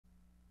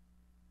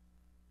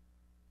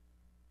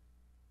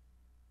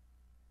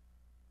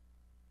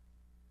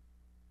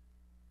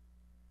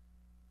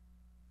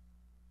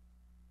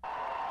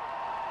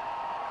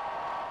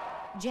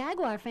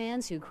Jaguar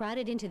fans who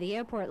crowded into the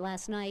airport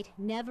last night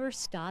never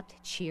stopped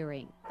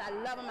cheering. I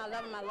love them, I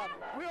love them, I love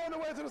them. We're on the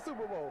way to the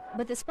Super Bowl.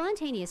 But the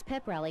spontaneous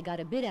pep rally got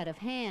a bit out of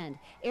hand.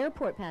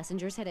 Airport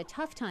passengers had a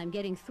tough time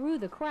getting through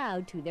the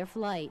crowd to their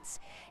flights.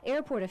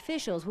 Airport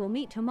officials will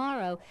meet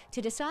tomorrow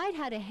to decide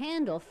how to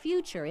handle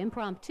future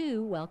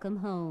impromptu welcome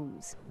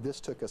homes.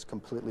 This took us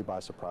completely by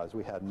surprise.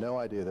 We had no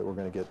idea that we're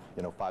going to get,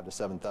 5,000 to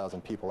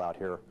 7,000 people out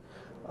here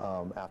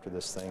after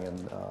this thing,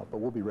 but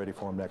we'll be ready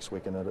for them next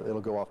week, and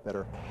it'll go off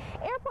better.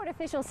 Airport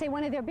officials say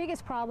one of their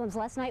biggest problems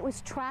last night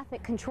was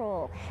traffic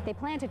control. They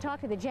plan to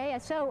talk to the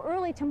JSO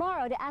early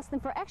tomorrow to ask them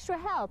for extra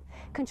help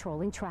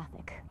controlling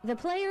traffic. The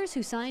players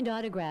who signed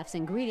autographs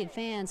and greeted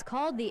fans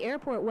called the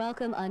airport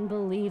welcome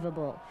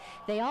unbelievable.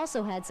 They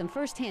also had some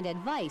first-hand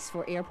advice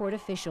for airport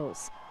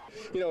officials.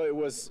 It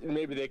was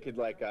maybe they could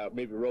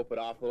maybe rope it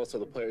off a little so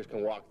the players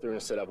can walk through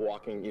instead of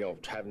walking,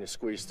 having to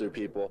squeeze through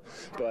people.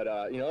 But,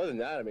 other than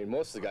that,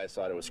 most of the guys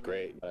thought it was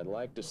great. I'd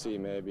like to see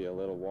maybe a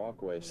little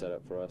walkway set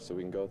up for us so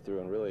we can go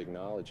through and really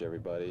acknowledge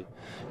everybody.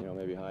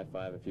 Maybe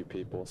high-five a few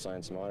people,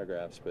 sign some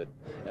autographs. But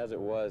as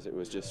it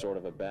was just sort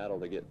of a battle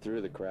to get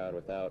through the crowd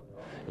without,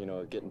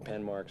 getting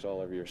pen marks all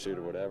over your suit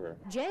or whatever.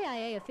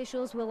 JIA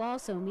officials will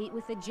also meet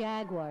with the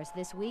Jaguars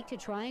this week to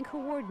try and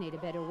coordinate a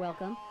better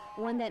welcome,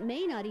 one that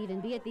may not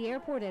even be at the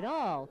airport at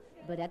all,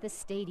 but at the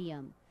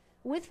stadium.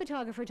 With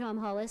photographer Tom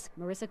Hollis,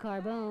 Marissa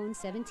Carbone,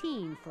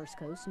 17 First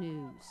Coast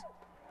News.